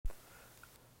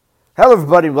Hello,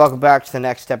 everybody. Welcome back to the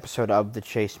next episode of the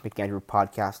Chase McAndrew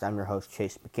podcast. I'm your host,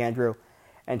 Chase McAndrew,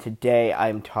 and today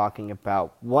I'm talking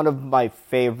about one of my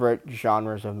favorite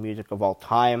genres of music of all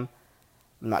time.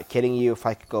 I'm not kidding you. If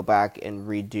I could go back and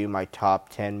redo my top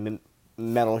 10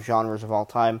 metal genres of all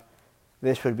time,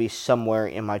 this would be somewhere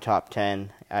in my top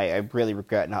 10. I really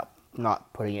regret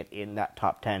not putting it in that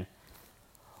top 10.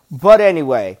 But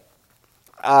anyway,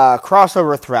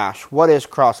 crossover thrash. What is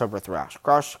crossover thrash?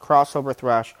 Crossover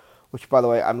thrash, which, by the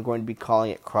way, I'm going to be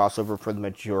calling it crossover for the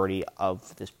majority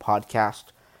of this podcast,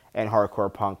 and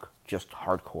hardcore punk, just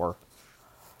hardcore.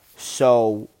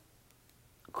 So,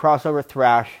 crossover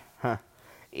thrash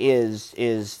is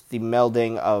the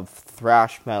melding of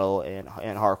thrash metal and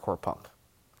hardcore punk.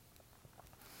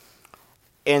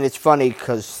 And it's funny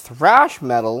because thrash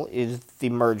metal is the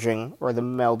merging, or the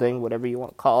melding, whatever you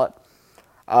want to call it,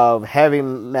 of heavy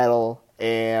metal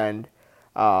and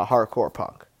hardcore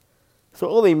punk. So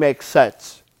it only makes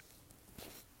sense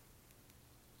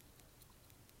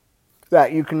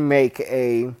that you can make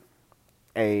a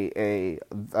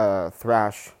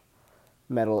thrash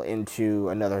metal into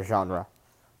another genre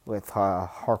with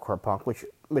hardcore punk, which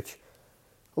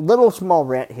a little small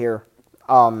rant here.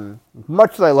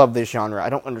 Much as I love this genre, I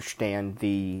don't understand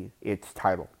its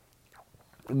title.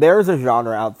 There's a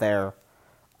genre out there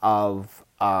of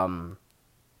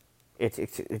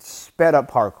it's sped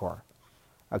up hardcore.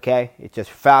 Okay? It's just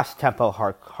fast tempo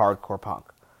hardcore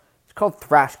punk. It's called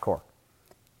thrashcore.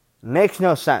 Makes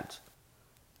no sense.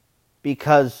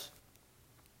 Because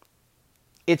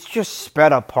it's just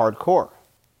sped up hardcore.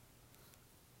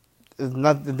 There's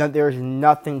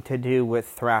nothing to do with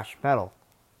thrash metal.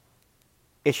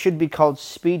 It should be called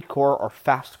speedcore or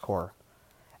fastcore.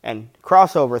 And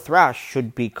crossover thrash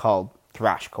should be called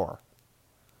thrashcore.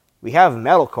 We have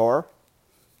metalcore.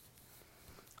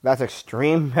 That's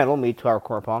extreme metal meets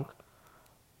hardcore punk.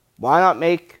 Why not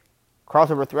make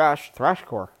crossover thrash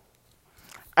thrashcore?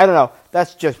 I don't know.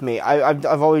 That's just me. I've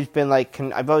always been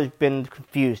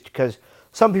confused because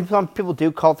some people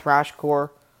do call thrashcore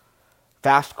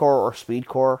fastcore or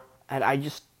speedcore, and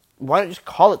why not just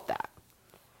call it that?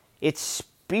 It's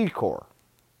speedcore.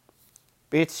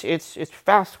 It's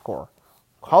fastcore.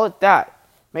 Call it that.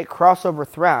 Make crossover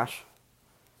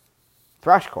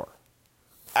thrashcore.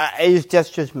 It's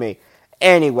just me.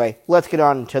 Anyway, let's get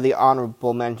on to the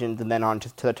honorable mentions and then on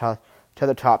to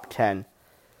the top 10.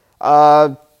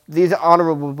 These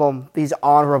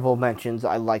honorable mentions,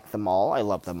 I like them all. I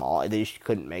love them all. They just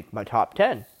couldn't make my top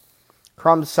 10.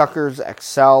 Crumbsuckers,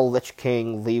 Excel, Lich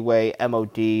King, Leeway,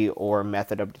 MOD, or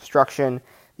Method of Destruction,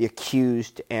 The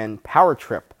Accused, and Power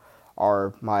Trip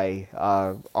are my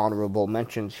honorable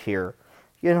mentions here.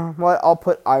 You know what? I'll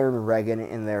put Iron Reagan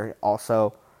in there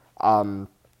also.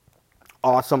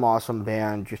 Awesome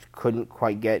band. Just couldn't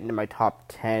quite get into my top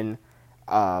 10.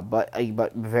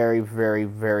 But very, very,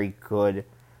 very good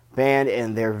band,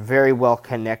 and they're very well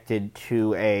connected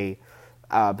to a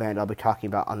band I'll be talking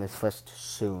about on this list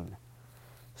soon.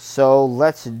 So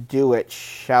let's do it,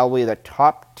 shall we? The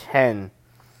top 10.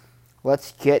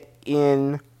 Let's get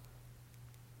in.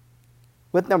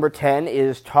 With number 10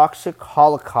 is Toxic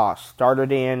Holocaust.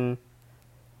 Started in,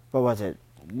 what was it,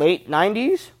 late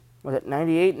 90s? Was it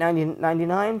 98, 90,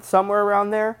 99? Somewhere around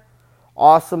there.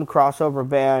 Awesome crossover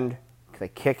band. They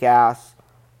kick ass.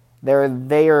 They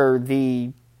are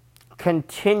the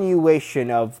continuation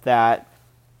of that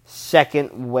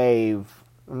second wave,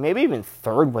 maybe even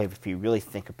third wave if you really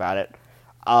think about it,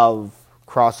 of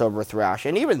crossover thrash,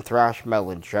 and even thrash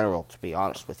metal in general, to be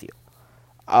honest with you.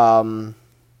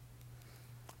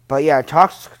 But yeah,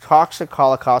 Toxic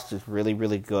Holocaust is really,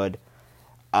 really good.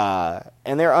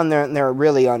 And they're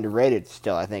really underrated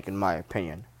still, I think, in my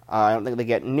opinion. I don't think they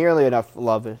get nearly enough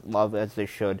love as they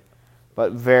should,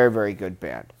 but very, very good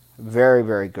band. Very,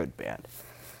 very good band.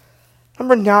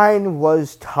 Number 9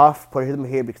 was tough, put them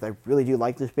here because I really do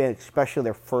like this band, especially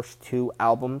their first 2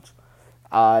 albums,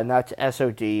 and that's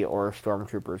SOD, or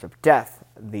Stormtroopers of Death.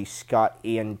 The Scott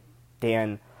Ian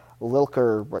Dan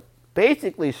Lilker, what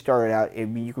basically started out,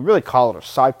 you could really call it a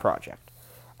side project.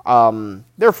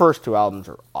 Their first 2 albums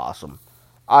are awesome.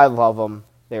 I love them.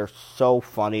 They're so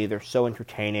funny. They're so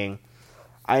entertaining.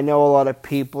 I know a lot of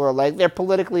people are like, they're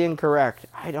politically incorrect.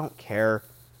 I don't care.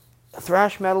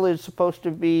 Thrash metal is supposed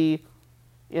to be,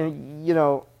 you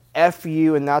know, F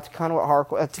you, and that's kind of what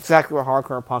hardcore, that's exactly what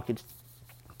hardcore punk is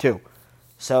too.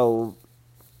 So,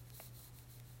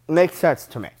 it makes sense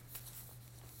to me.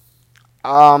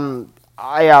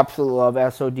 I absolutely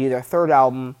love SOD. Their third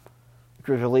album, which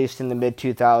was released in the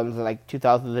mid-2000s, like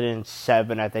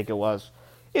 2007, I think it was,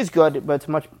 is good, but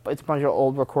it's a bunch of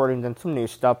old recordings and some new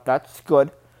stuff. That's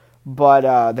good.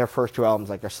 But their first two albums,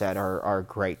 like I said, are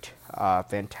great.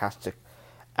 Fantastic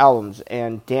albums.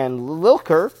 And Dan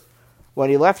Lilker, when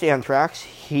he left Anthrax,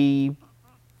 he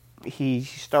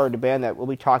started a band that we'll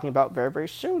be talking about very, very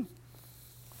soon.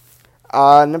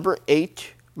 Number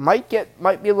 8 might be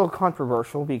a little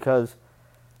controversial because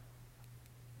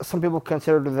some people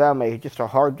consider them just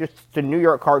a New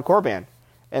York hardcore band,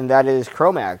 and that is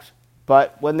Cro-Mags.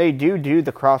 But when they do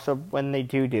the crossover,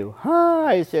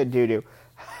 I said do.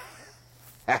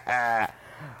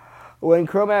 When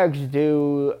Cro-Mags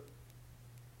do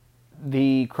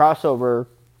the crossover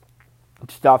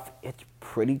stuff, it's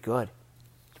pretty good.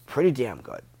 It's pretty damn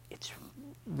good. It's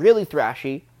really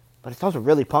thrashy, but it's also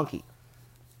really punky,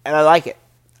 and I like it.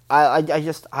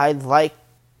 I like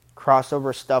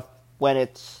crossover stuff when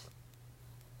it's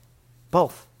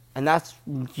both, and that's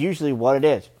usually what it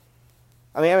is.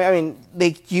 I mean,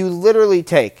 you literally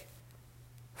take,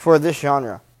 for this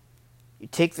genre, you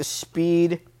take the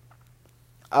speed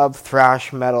of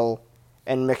thrash metal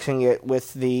and mixing it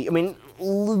with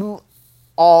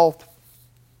all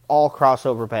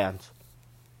crossover bands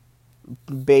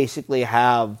basically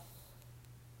have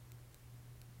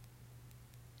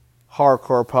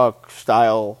hardcore punk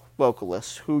style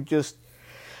vocalists who just,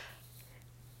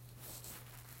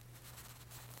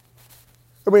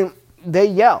 they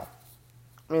yell.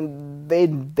 They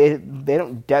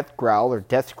don't death growl or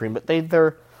death scream, but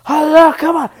they're hello,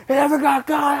 come on, you never got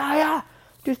God,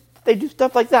 they do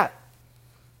stuff like that.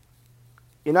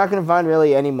 You're not going to find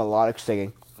really any melodic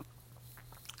singing,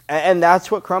 and that's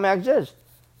what Cro-Mags is.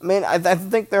 I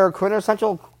think they're a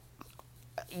quintessential.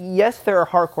 Yes, they're a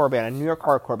hardcore band, a New York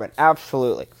hardcore band,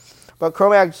 absolutely, but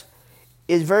Cro-Mags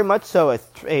is very much so I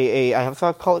have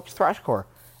to call it thrashcore,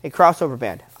 a crossover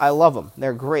band. I love them.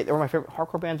 They're great. They're one of my favorite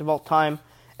hardcore bands of all time.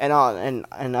 And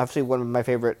obviously one of my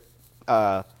favorite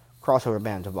crossover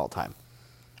bands of all time.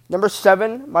 Number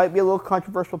 7 might be a little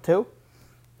controversial too,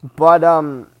 but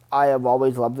I have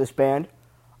always loved this band.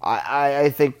 I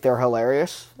think they're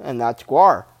hilarious, and that's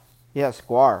Gwar. Yes,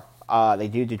 Gwar. They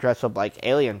dress up like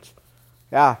aliens.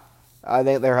 Yeah, I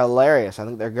think they're hilarious. I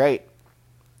think they're great.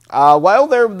 While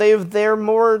they're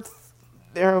more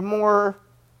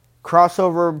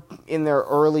crossover in their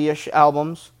early-ish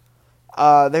albums.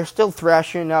 They're still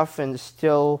thrashy enough and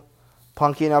still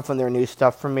punky enough in their new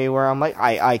stuff for me where I'm like,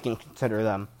 I can consider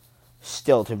them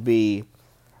still to be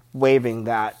waving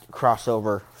that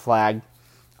crossover flag.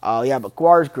 But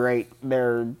Gwar's great.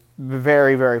 They're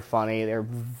very, very funny. They're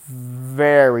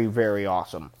very, very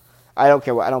awesome. I don't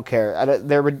care.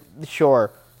 They're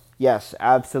sure. Yes,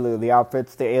 absolutely.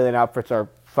 The alien outfits are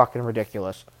fucking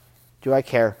ridiculous. Do I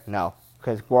care? No,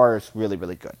 because Gwar is really,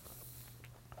 really good.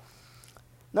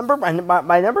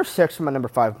 My number 6 and my number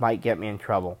 5 might get me in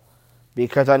trouble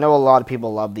because I know a lot of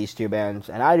people love these two bands,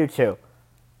 and I do too.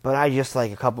 But I just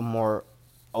like a couple more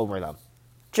over them.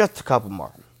 Just a couple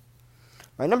more.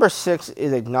 My number 6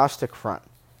 is Agnostic Front.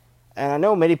 And I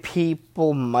know many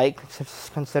people might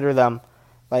consider them,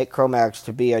 like Cro-Mags,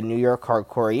 to be a New York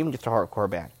hardcore, even just a hardcore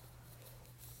band.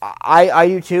 I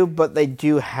do too, but they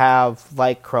do have,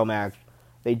 like Cro-Mags,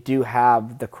 they do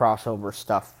have the crossover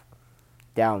stuff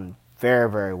down very,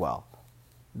 very well.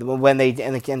 When they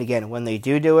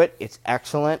do it, it's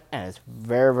excellent and it's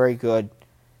very, very good.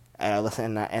 And I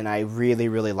listen, and I really,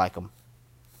 really like them.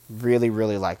 Really,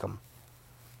 really like them.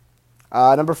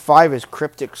 Number 5 is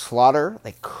Cryptic Slaughter.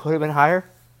 They could have been higher,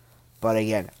 but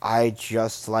again, I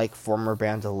just like former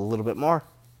bands a little bit more.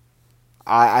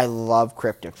 I love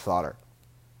Cryptic Slaughter.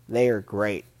 They are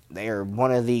great. They are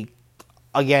one of the,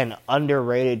 again,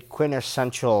 underrated,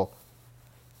 quintessential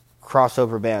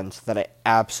crossover bands that I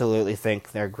absolutely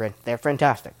think they're great. They're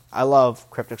fantastic. I love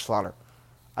Cryptic Slaughter.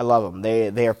 I love them.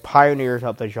 They are pioneers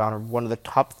of the genre. One of the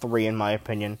top 3 in my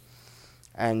opinion.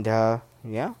 And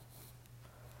yeah.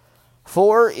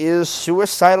 4 is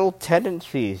Suicidal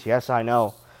Tendencies. Yes, I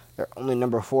know. They're only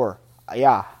number 4.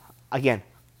 Yeah. Again,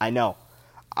 I know.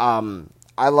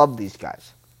 I love these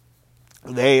guys.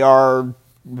 They are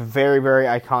very, very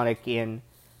iconic in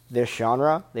this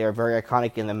genre. They are very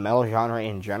iconic in the metal genre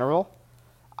in general.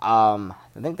 I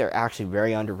think they're actually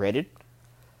very underrated.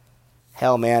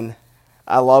 Hell, man.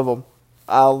 I love them.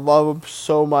 I love them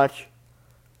so much.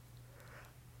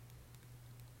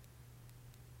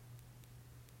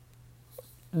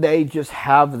 They just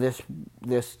have this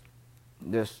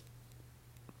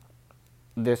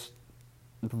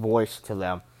voice to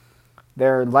them.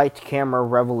 Their Light Camera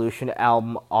Revolution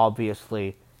album,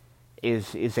 obviously,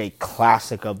 is a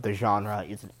classic of the genre.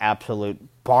 It's an absolute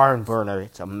barn burner.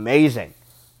 It's amazing.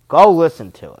 Go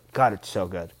listen to it. God, it's so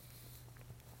good.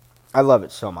 I love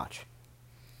it so much.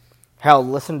 Hell,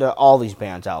 listen to all these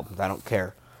bands' albums. I don't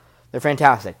care. They're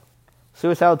fantastic.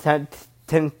 Suicidal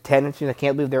Tendencies, I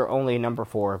can't believe they're only number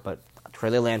 4, but that's where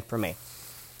they land for me.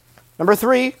 Number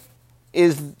 3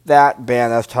 is that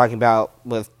band I was talking about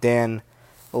with Dan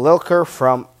Lilker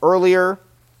from earlier.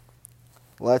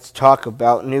 Let's talk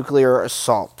about Nuclear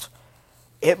Assault.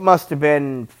 It must have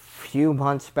been a few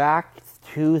months back,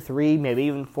 2, 3, maybe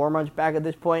even 4 months back at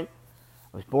this point.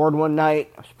 I was bored one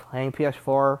night, I was playing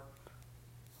PS4,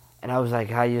 and I was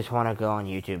like, I just want to go on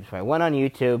YouTube. So I went on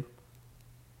YouTube,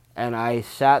 and I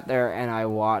sat there and I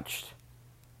watched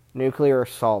Nuclear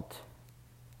Assault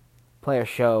play a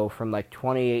show from like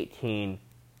 2018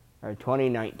 or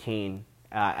 2019.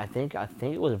 I think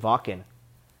it was Vakken.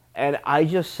 And I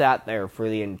just sat there for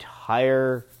the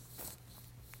entire,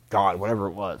 whatever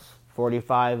it was,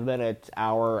 45 minutes,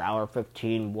 hour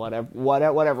 15,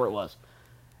 whatever it was.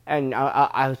 And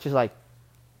I was just like,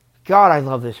 God, I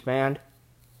love this band.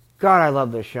 God, I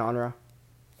love this genre.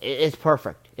 It's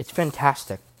perfect. It's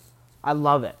fantastic. I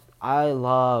love it. I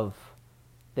love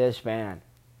this band.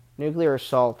 Nuclear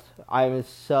Assault,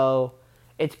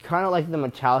 it's kind of like the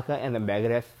Metallica and the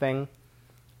Megadeth thing.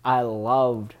 I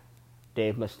loved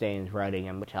Dave Mustaine's writing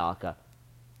in Metallica.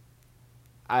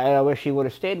 I wish he would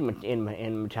have stayed in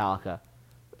Metallica.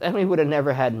 Then we would have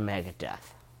never had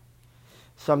Megadeth.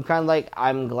 So I'm kind of like,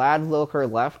 I'm glad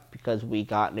Lilker left because we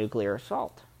got Nuclear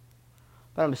Assault.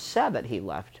 But I'm sad that he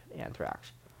left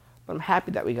Anthrax. But I'm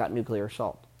happy that we got Nuclear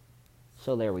Assault.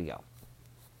 So there we go.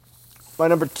 My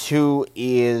number 2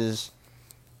 is,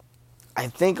 I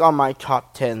think on my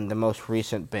top 10, the most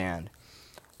recent band.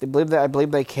 I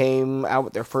believe they came out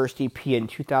with their first EP in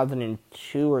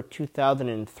 2002 or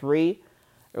 2003.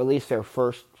 Released their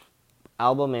first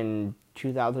album in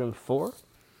 2004.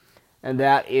 And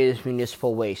that is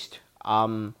Municipal Waste.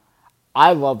 I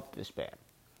loved this band.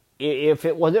 If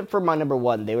it wasn't for my number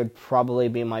 1, they would probably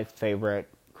be my favorite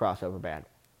crossover band.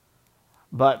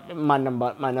 But my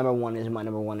number 1 is my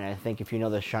number 1, and I think if you know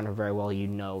this genre very well, you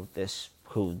know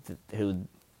who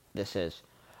this is,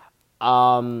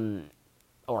 or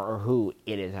who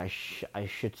it is. I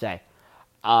should say.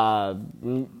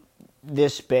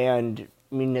 This band,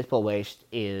 Municipal Waste,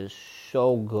 is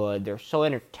so good. They're so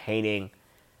entertaining.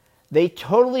 They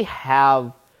totally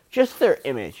have just their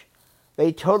image.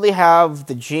 They totally have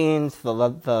the jeans,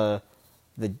 the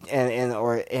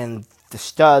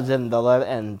studs and the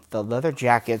leather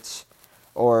jackets,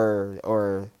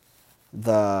 or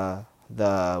the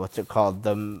what's it called,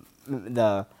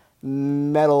 the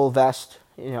metal vest,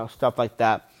 stuff like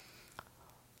that.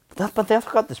 But they also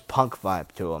got this punk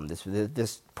vibe to them.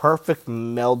 This perfect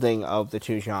melding of the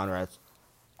two genres,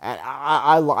 and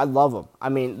I love them. I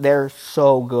mean, they're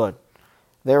so good.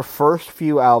 Their first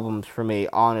few albums for me,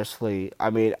 honestly, I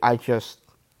mean, I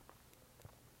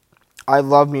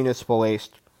love Municipal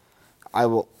Waste. I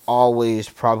will always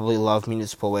probably love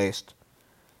Municipal Waste.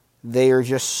 They are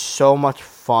just so much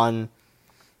fun.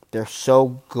 They're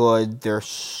so good. They're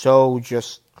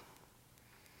just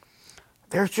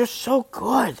so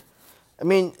good. I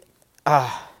mean,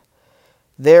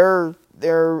 their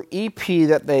EP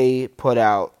that they put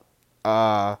out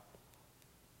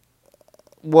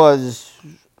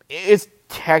it's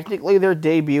technically their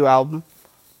debut album.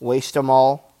 Waste 'Em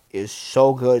All is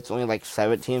so good. It's only like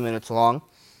 17 minutes long,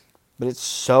 but it's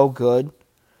so good.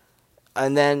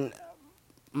 And then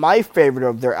my favorite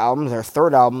of their albums, their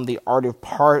third album, The Art of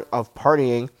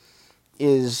Partying,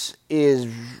 is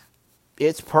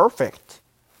it's perfect.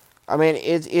 I mean,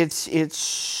 it's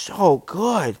so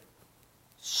good.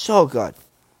 So good.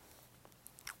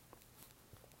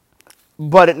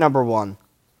 But at number 1,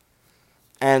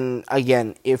 and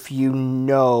again, if you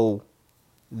know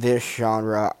this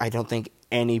genre, I don't think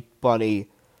anybody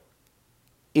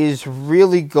is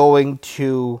really going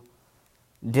to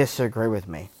disagree with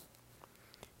me.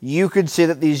 You could say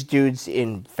that these dudes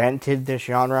invented this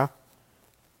genre,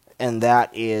 and that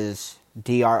is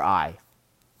DRI,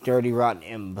 Dirty Rotten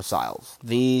Imbeciles.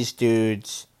 These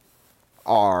dudes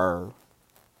are,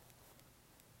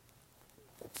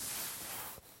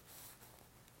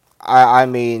 I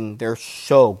mean, they're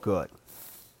so good.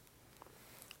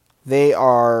 They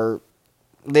are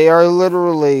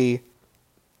literally,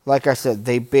 like I said,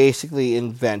 they basically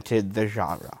invented the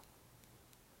genre.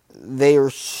 They are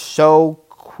so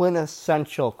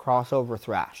quintessential crossover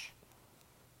thrash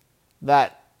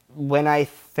that when I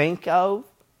think of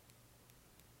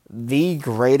the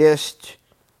greatest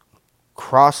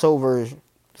crossover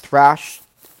thrash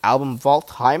album of all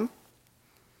time,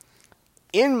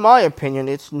 in my opinion,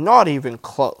 it's not even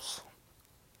close.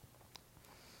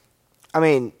 I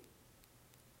mean,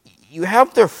 you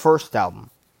have their first album,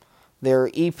 their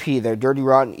EP, their Dirty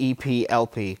Rotten EP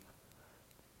LP,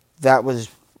 that was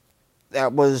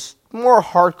that was more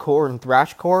hardcore and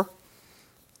thrashcore.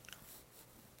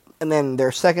 And then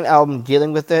their second album,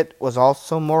 Dealing With It, was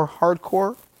also more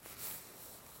hardcore.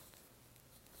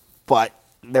 But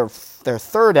their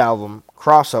third album,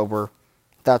 Crossover,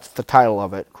 that's the title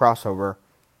of it, Crossover,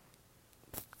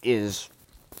 is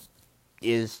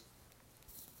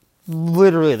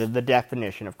literally the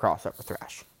definition of crossover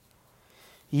thrash.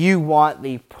 You want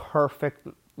the perfect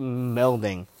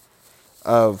melding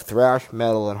of thrash,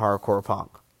 metal, and hardcore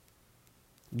punk.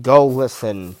 Go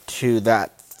listen to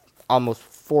that almost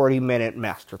 40-minute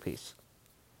masterpiece.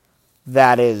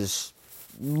 That is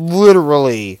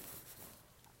literally,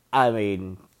 I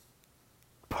mean,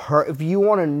 if you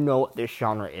want to know what this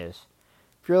genre is,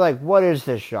 if you're like, what is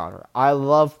this genre? I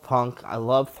love punk, I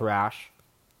love thrash.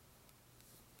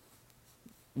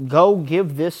 Go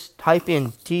give this, type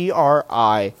in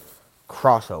TRI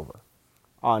crossover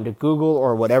onto Google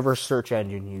or whatever search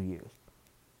engine you use.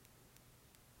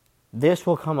 This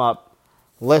will come up,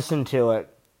 listen to it,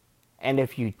 and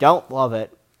if you don't love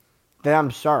it, then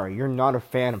I'm sorry, you're not a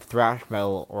fan of thrash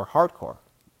metal or hardcore.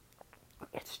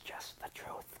 It's just the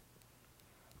truth.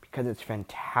 Because it's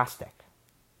fantastic.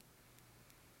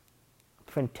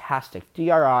 Fantastic.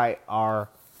 DRI are,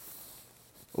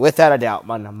 without a doubt,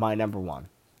 my number one.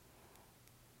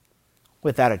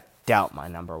 Without a doubt, my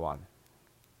number one.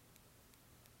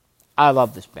 I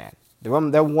love this band.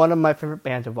 They're one of my favorite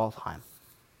bands of all time.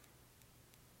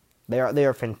 They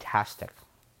are fantastic.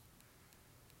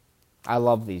 I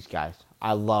love these guys.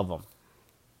 I love them.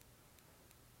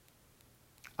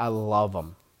 I love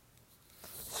them.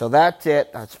 So that's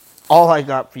it. That's all I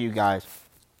got for you guys.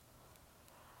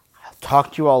 I'll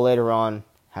talk to you all later on.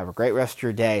 Have a great rest of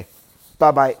your day.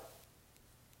 Bye-bye.